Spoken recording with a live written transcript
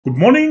Good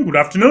morning, good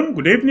afternoon,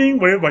 good evening,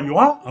 wherever you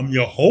are. I'm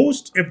your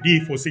host,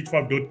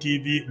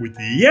 FD465.tv, with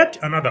yet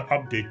another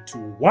update to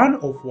one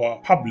of our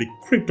public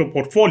crypto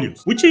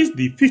portfolios, which is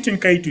the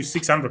 15K to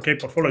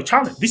 600K portfolio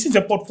challenge. This is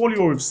a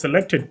portfolio with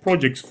selected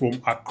projects from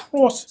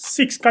across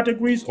 6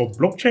 categories of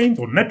blockchains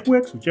or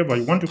networks, whichever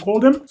you want to call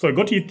them. So I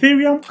got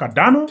Ethereum,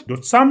 Cardano,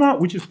 Dotsama,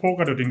 which is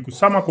Polkadot and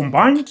Kusama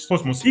combined,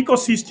 Osmosis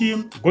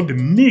ecosystem, got the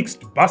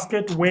mixed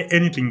basket where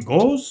anything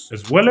goes,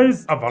 as well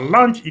as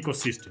Avalaunch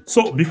ecosystem.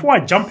 So before I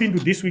jump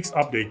into this week's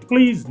update,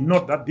 please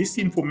note that this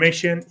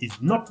information is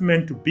not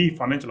meant to be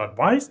financial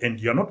advice and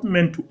you're not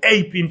meant to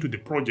ape into the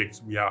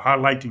projects we are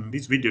highlighting in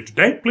this video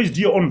today. Please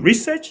do your own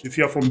research. If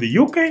you're from the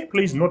UK,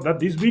 please note that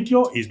this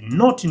video is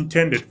not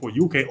intended for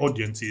UK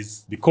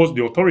audiences because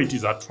the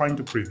authorities are trying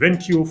to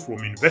prevent you from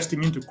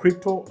investing into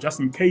crypto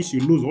just in case you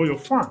lose all your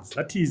funds.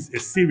 That is a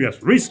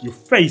serious risk you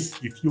face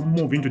if you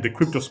move into the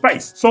crypto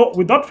space. So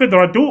without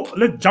further ado,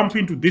 let's jump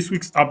into this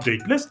week's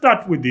update. Let's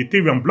start with the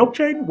Ethereum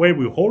blockchain, where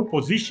we hold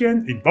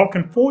positions in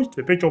VulcanForged,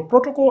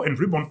 PerpetualProtocol, and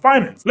Ribbon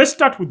Finance. Let's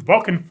start with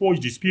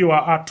VulcanForged's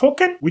POR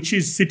token, which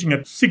is sitting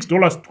at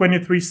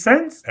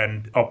 $6.23,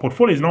 and our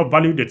portfolio is now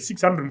valued at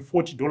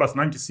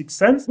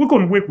 $640.96. Week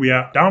on week, we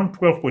are down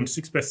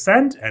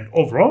 12.6%, and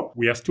overall,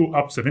 we are still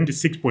up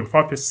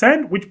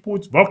 76.5%, which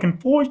puts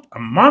VulcanForged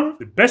among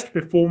the best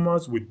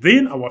performers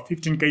within our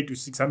 15K to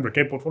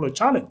 600K portfolio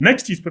challenge.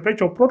 Next is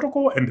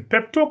PerpetualProtocol and the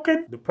PEP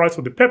token. The price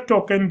for the PEP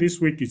token this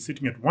week is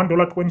sitting at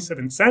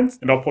 $1.27,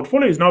 and our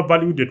portfolio is now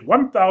valued at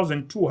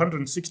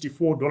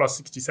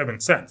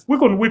 $1,264.67.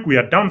 Week on week, we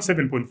are down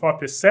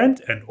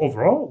 7.5%, and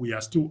overall, we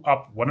are still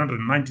up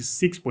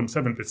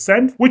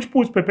 196.7%, which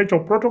puts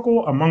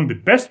PerpetualProtocol among the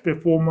best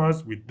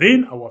performers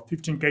within our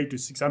 15K to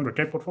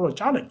 600K portfolio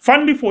challenge.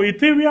 Finally, for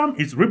Ethereum,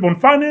 it's Ribbon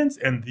Finance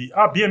and the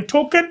RBN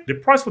token. The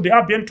price for the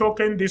RBN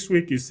token this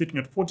week is sitting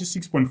at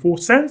 46.4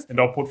 cents, and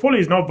our portfolio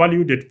is now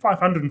valued at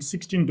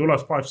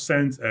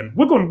 $516.05. And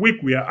week on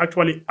week, we are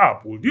actually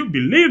up. Would you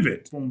believe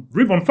it? From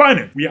Ribbon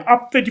Finance, we are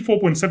up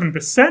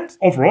 34.7%.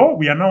 Overall,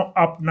 we are now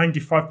up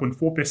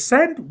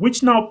 95.4%,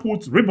 which now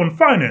puts Ribbon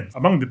Finance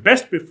among the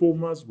best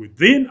performers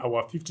within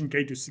our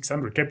 15K to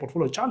 600K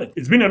portfolio challenge.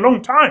 It's been a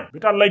long time,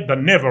 better late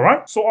than never,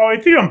 right? So our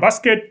Ethereum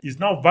basket is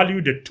now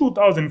valued at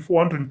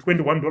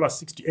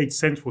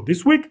 $2,421.68 for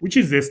this week, which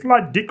is a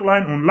slight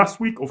decline on last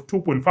week of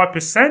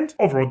 2.5%.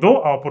 Overall,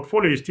 though, our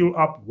portfolio is still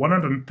up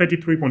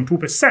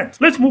 133.2%.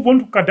 Let's move on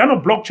to Cardano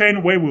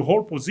blockchain, where we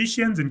hold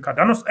positions in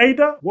Cardano's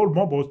ADA, World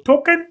Mobile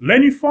Token,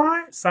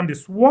 Lenify,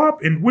 SundaeSwap,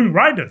 and Wing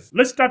Riders.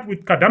 Let's start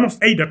with Cardano's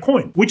ADA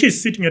coin, which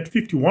is sitting at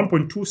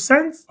 51.2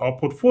 cents. Our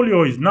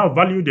portfolio is now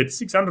valued at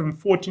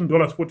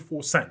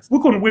 $614.44.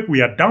 Week on week,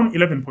 we are down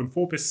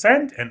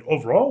 11.4%, and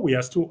overall, we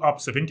are still up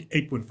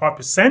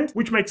 78.5%,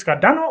 which makes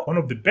Cardano one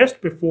of the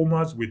best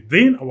performers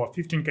within our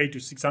 15K to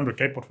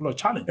 600K portfolio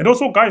challenge. And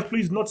also, guys,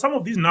 please note some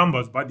of these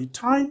numbers by the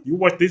time you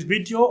watch this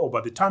video or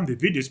by the time the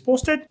video is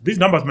posted, these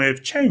numbers may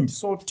have changed.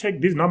 So take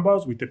these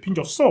numbers with a pinch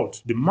of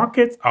salt. The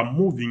markets are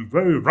moving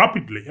very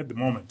rapidly at the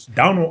moment,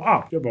 down or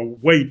up, whichever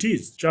way it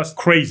is. Just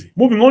crazy.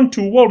 Moving on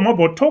to World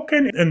Mobile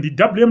Token and the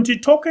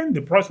WMT token.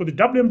 The price for the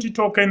WMT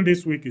token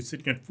this week is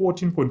sitting at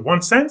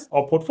 14.1 cents.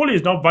 Our portfolio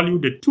is now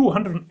valued at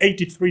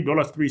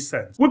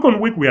 $283.03. Week on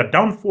week, we are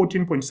down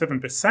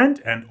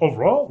 14.7%, and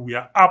overall, we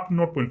are up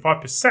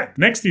 0.5%.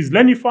 Next is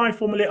Lenify,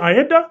 formerly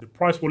AEDA. The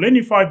price for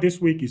Lenify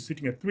this week is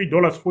sitting at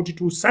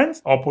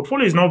 $3.42. Our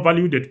portfolio is now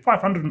valued at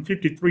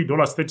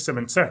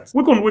 $553.37.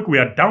 Week on week, we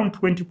are down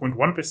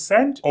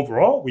 20.1%.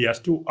 Overall, we are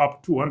still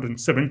up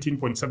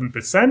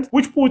 217.7%,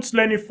 which puts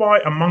Lenify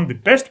among the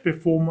best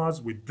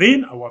performers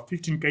within our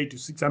 15K to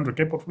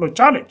 600K portfolio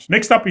challenge.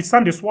 Next up is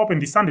SundaeSwap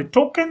and the Sundae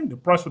token. The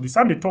price for the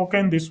Sundae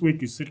token this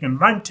week is sitting at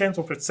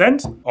 0.9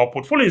 cents. Our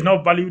portfolio is now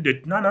valued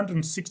at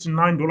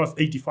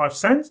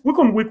 $969.85. Week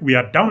on week, we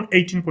are down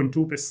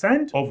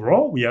 18.2%.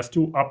 Overall, we are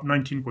still up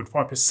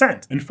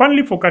 19.5%. And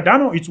finally, for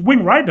Cardano, it's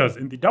Wing Riders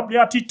and the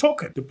WRT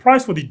token. The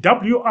price for the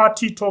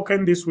WRT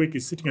token this week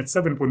is sitting at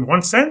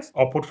 7.1 cents.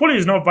 Our portfolio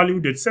is now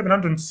valued at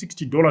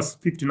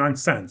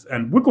 $760.59.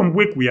 And week on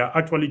week, we are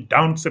actually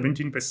down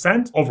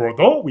 17%. Overall,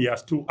 though, we are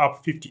still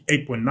up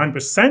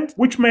 58.9%,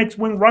 which makes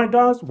Wing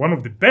Riders one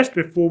of the best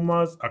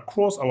performers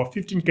across our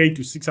 15K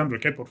to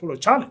 600K portfolio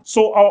challenge.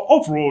 So our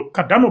overall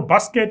Cardano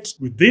basket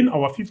within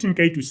our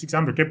 15K to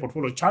 600K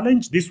portfolio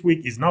challenge this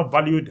week is now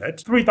valued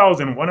at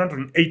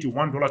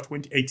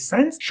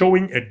 $3,181.28,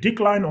 showing a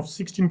decline of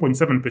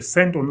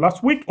 16.7% on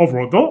last week.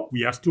 Overall, though,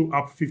 we are still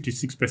up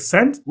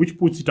 56%, which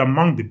puts it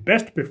among the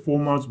best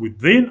performers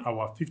within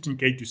our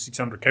 15K to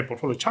 600K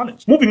portfolio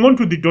challenge. Moving on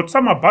to the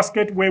Dotsama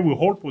basket, where we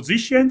hold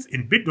positions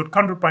in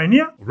Bit.country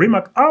Pioneer,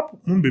 RMRK.app,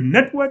 Moonbeam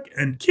Network,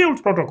 and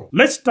Protocol.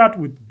 Let's start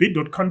with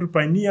Bit.country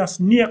Pioneer's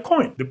NEAR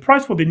coin. The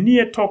price for the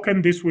NEAR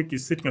token this week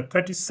is sitting at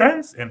 30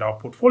 cents, and our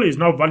portfolio is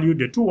now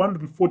valued at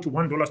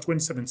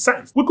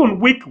 $241.27. Week on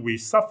week, we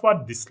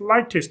suffered the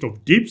slightest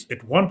of dips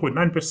at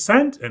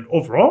 1.9%, and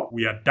overall,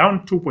 we are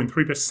down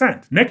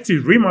 2.3%. Next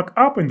is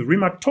RMRK.app and the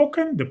RMRK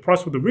token. The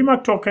price for the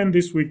RMRK token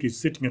this week is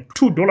sitting at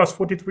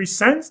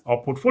 $2.43.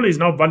 Our portfolio is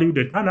now valued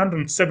at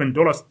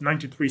 $907.30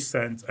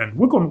 $9.93. And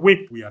week on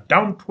week, we are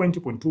down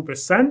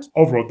 20.2%.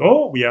 Overall,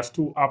 though, we are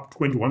still up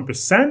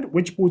 21%,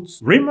 which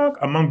puts Remark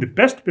among the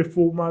best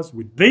performers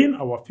within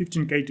our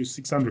 15K to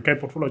 600K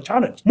portfolio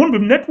challenge.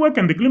 Moonbeam Network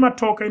and the Glimmer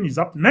token is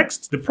up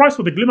next. The price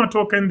for the Glimmer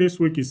token this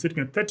week is sitting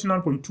at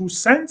 39.2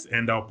 cents,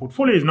 and our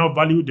portfolio is now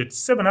valued at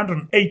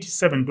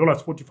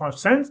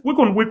 $787.45. Week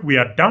on week, we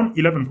are down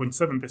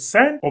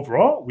 11.7%.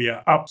 Overall, we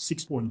are up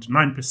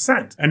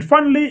 6.9%. And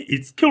finally,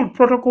 it's Killed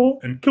Protocol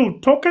and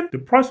Killed Token. The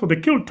price for the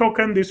Killed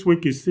Token this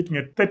week is sitting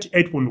at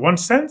 38.1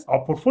 cents.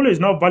 Our portfolio is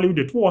now valued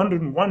at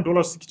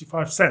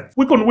 $401.65.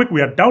 Week on week,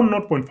 we are down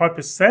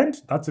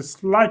 0.5%. That's a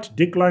slight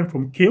decline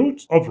from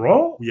Killed.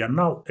 Overall, we are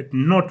now at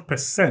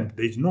 0%.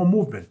 There is no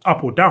movement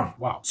up or down.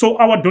 Wow. So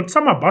our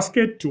 .summer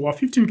basket to our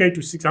 15K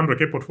to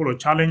 600K portfolio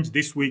challenge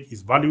this week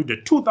is valued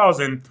at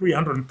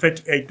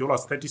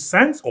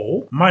 $2,338.30,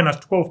 or minus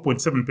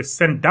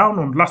 12.7% down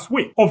on last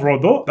week. Overall,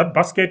 though, that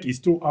basket is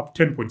still up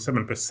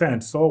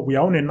 10.7%. So we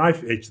are on a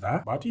knife edge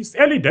there, but it's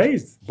early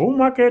days. Bull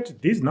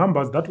market, these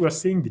numbers that we are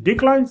seeing, the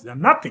declines, they're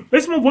nothing.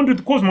 Let's move on to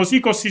the Cosmos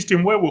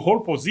ecosystem, where we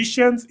hold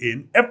positions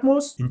in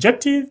EVMOS,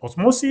 Injective,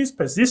 Osmosis,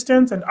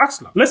 Persistence, and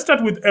Axelar. Let's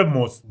start with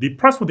EVMOS. The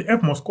price for the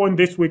EVMOS coin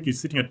this week is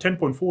sitting at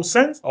 10.4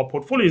 cents. Our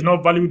portfolio is now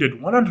valued at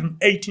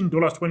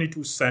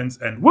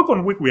 $118.22, and week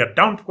on week we are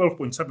down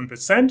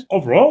 12.7%.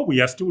 Overall,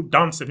 we are still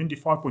down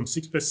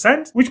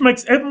 75.6%, which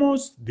makes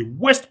EVMOS the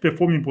worst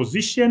performing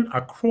position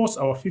across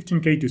our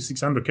 15K to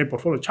 600K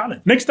portfolio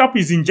challenge. Next up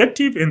is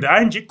Injective and the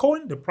ING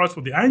coin. The price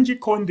for the ING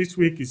coin this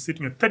week is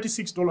sitting at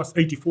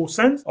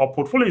 $36.84. Our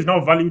portfolio is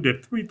now valued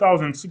at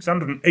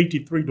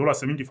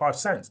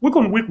 $3,683.75. Week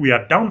on week, we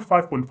are down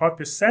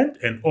 5.5%,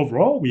 and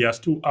overall, we are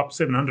still up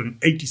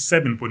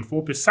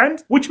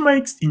 787.4%, which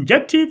makes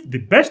Injective the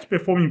best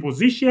performing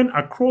position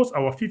across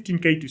our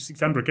 15K to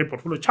 600K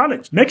portfolio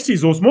challenge. Next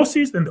is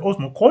Osmosis and the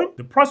Osmo coin.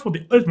 The price for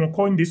the Osmo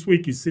coin this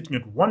week is sitting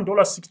at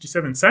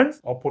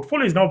 $1.67. Our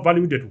portfolio is now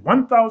valued at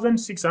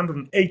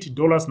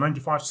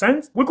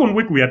 $1,680.95. Week on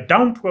week, we are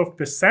down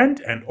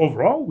 12%, and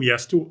overall, we are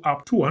still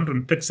up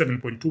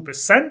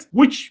 237.2%,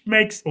 which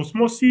makes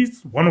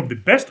Osmosis one of the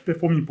best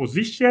performing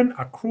position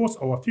across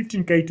our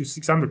 15K to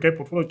 600K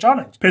portfolio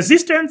challenge.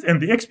 Persistence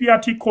and the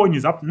XPRT coin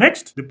is up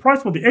next. The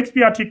price for the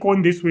XPRT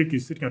coin this week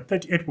is sitting at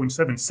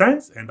 38.7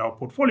 cents, and our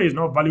portfolio is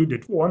now valued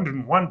at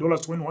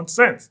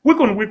 $401.21. Week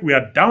on week, we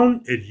are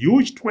down a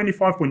huge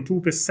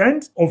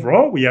 25.2%.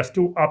 Overall, we are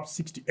still up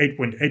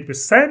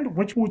 68.8%,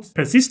 which puts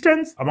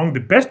Persistence among the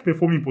best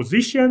performing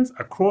positions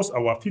across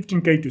our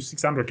 15K to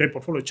 600K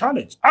portfolio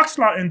challenge.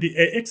 Axelar and the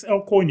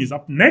AXL coin is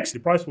up next. The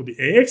price for the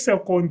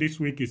AXL coin this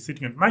week is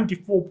sitting at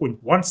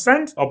 94.1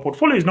 cents. Our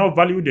portfolio is now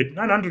valued at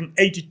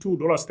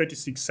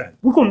 $982.36.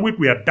 Week on week,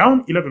 we are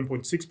down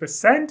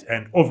 11.6%,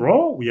 and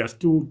overall, we are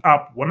still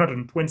up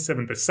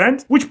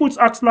 127%, which puts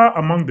Axelar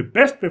among the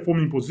best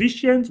performing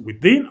positions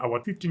within our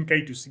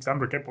 15K to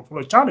 600K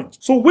portfolio challenge.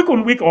 So week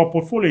on week, our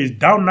portfolio is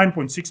down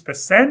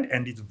 9.6%,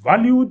 and it's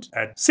valued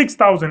at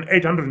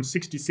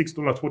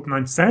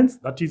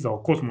 $6,866.49. That is our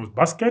Cosmos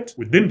basket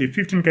within the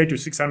 15K to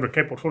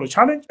 600K portfolio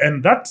challenge,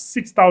 and that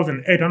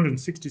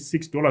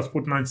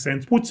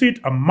 $6,866.49 puts it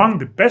among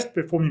the best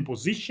performing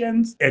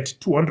positions at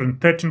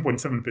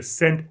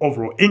 213.7%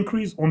 overall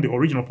increase on the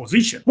original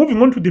position.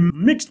 Moving on to the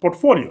mixed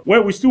portfolio,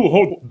 where we still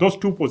hold those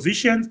two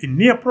positions in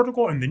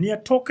NEARProtocol and the NEAR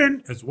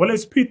token, as well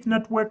as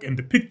Pythnetwork and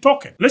the Pyth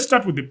token. Let's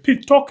start with the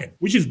Pyth token,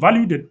 which is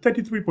valued at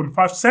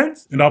 33.5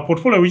 cents, and our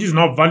portfolio, which is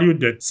now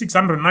valued at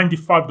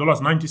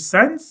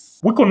 $695.90.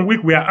 Week on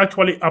week, we are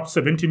actually up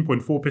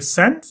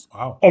 17.4%.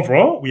 Wow.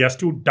 Overall, we are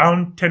still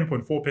down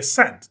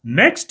 10.4%.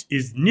 Next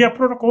is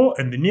NEARProtocol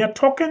and the NEAR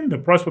token. The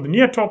price for the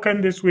NEAR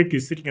token this week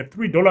is sitting at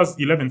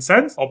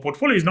 $3.11. Our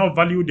portfolio is now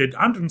valued at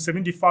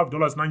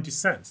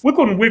 $175.90. Week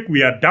on week,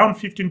 we are down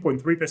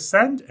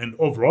 15.3%, and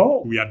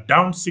overall, we are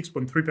down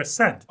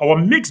 6.3%. Our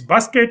mixed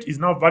basket is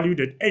now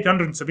valued at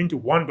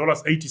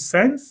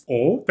 $871.80,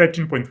 or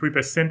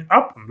 13.3%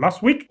 up from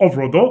last week.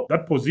 Overall, though,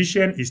 that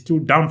position is still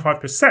down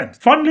 5%.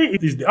 Finally,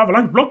 it is the Avalaunch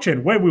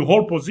blockchain, where we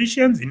hold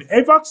positions in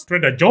AVAX,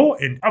 Traderjo,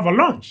 and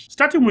Avalaunch.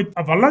 Starting with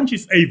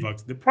Avalaunch's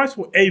AVAX, the price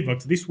for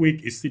AVAX this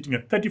week is sitting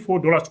at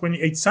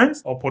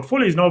 $34.28. Our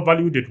portfolio is now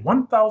valued at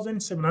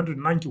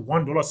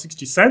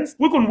 $1,791.60.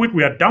 Week on week,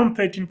 we are down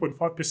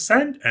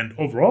 13.5%, and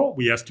overall,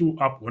 we are still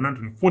up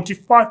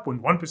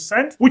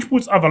 145.1%, which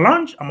puts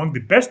Avalaunch among the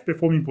best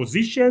performing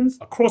positions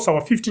across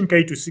our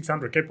 15K to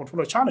 600K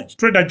portfolio challenge.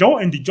 Traderjo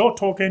and the JO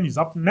token is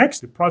up next.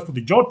 The price for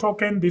the JO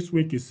token this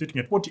week is sitting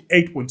at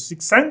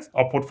 48.6 cents.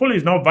 Our portfolio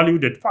is now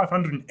valued at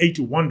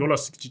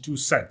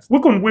 $581.62.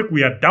 Week on week,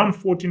 we are down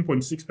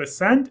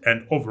 14.6%,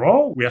 and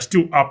overall, we are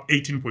still up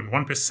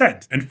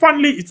 18.1%. And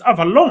finally, it's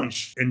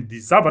Avalaunch and the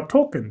Zava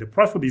token. The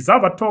price for the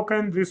Zava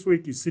token this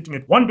week is sitting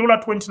at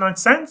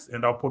 $1.29,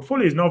 and our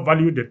portfolio is now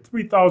valued at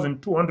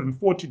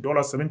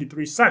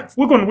 $3,240.73.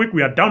 Week on week,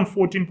 we are down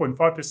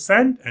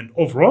 14.5%, and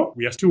overall,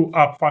 we are still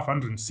up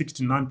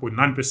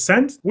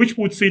 569.9%, which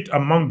puts it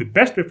among the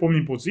best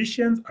performing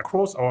positions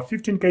across our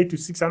 15K to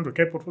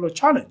 600K portfolio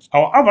challenge.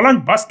 Our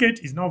Avalaunch basket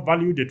is now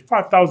valued at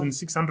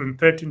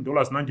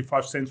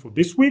 $5,613.95 for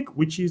this week,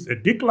 which is a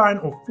decline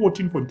of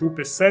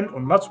 14.2%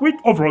 on last week.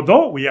 Overall,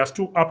 though, we are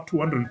still up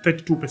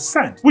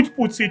 232%, which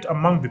puts it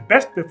among the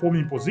best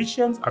performing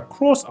positions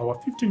across our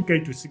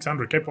 15K to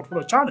 600K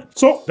portfolio challenge.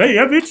 So there you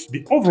have it.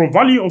 The overall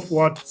value of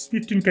what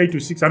 15K to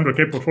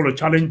 600K portfolio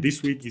challenge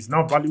this week is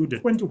now valued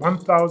at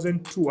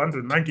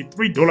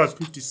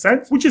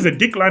 $21,293.50, which is a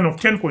decline of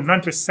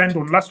 10.9%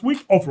 on last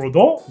week. Overall,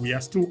 though, we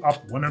are still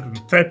up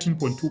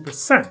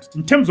 113.2%.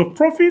 In terms of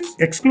profits,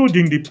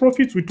 excluding the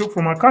profits we took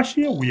from our cash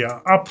here, we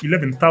are up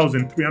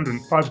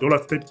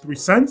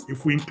 $11,305.33.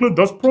 If we include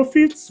those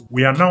profits,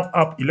 we are now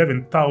up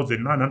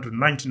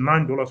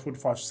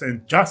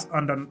 $11,999.45, just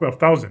under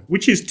 12,000,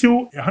 which is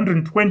still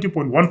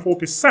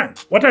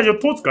 120.14%. What are your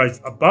thoughts, guys,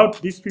 about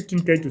this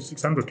 15K to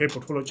 600K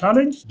portfolio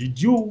challenge?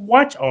 Did you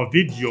watch our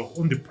video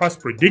on the price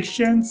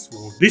predictions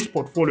for this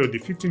portfolio, the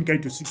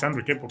 15K to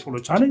 600K portfolio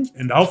challenge,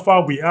 and how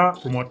far we are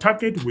from our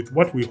target with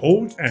what we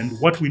hold and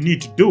what we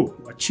need to do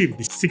to achieve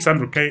the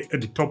 600K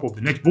at the top of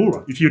the next bull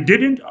run? If you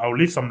didn't, I'll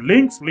leave some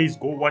links. Please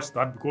go watch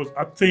that because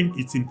I think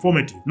it's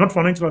informative. Not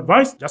financial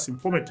advice, just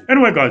informative.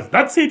 Anyway, guys,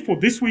 that's it for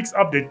this week's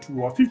update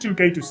to our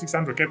 15K to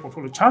 600K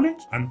portfolio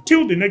challenge.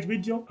 Until the next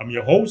video, I'm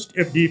your host,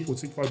 FD for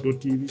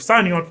sizeable.tv,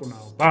 signing out for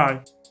now.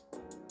 Bye.